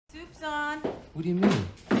Soup's on. What do you mean?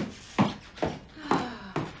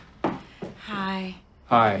 Hi.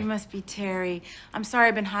 Hi. You must be Terry. I'm sorry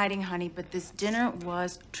I've been hiding, honey, but this dinner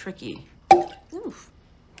was tricky. Oof.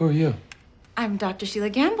 Who are you? I'm Dr.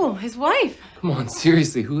 Sheila Gamble, his wife. Come on,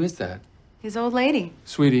 seriously, who is that? His old lady.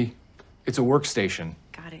 Sweetie, it's a workstation.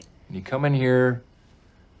 Got it. And you come in here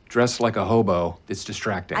dressed like a hobo. It's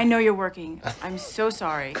distracting. I know you're working. I'm so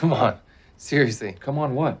sorry. Come on. Seriously. Come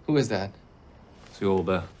on, what? Who is that? It's the old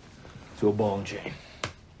ball and chain.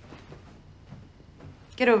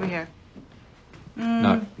 Get over here.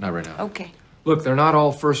 Not right now. Okay. Look, they're not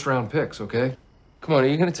all first-round picks, okay? Come on, are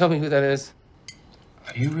you gonna tell me who that is?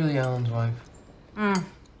 Are you really Alan's wife?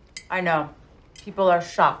 I know. People are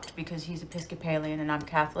shocked because he's Episcopalian and I'm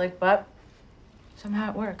Catholic, but somehow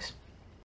it works.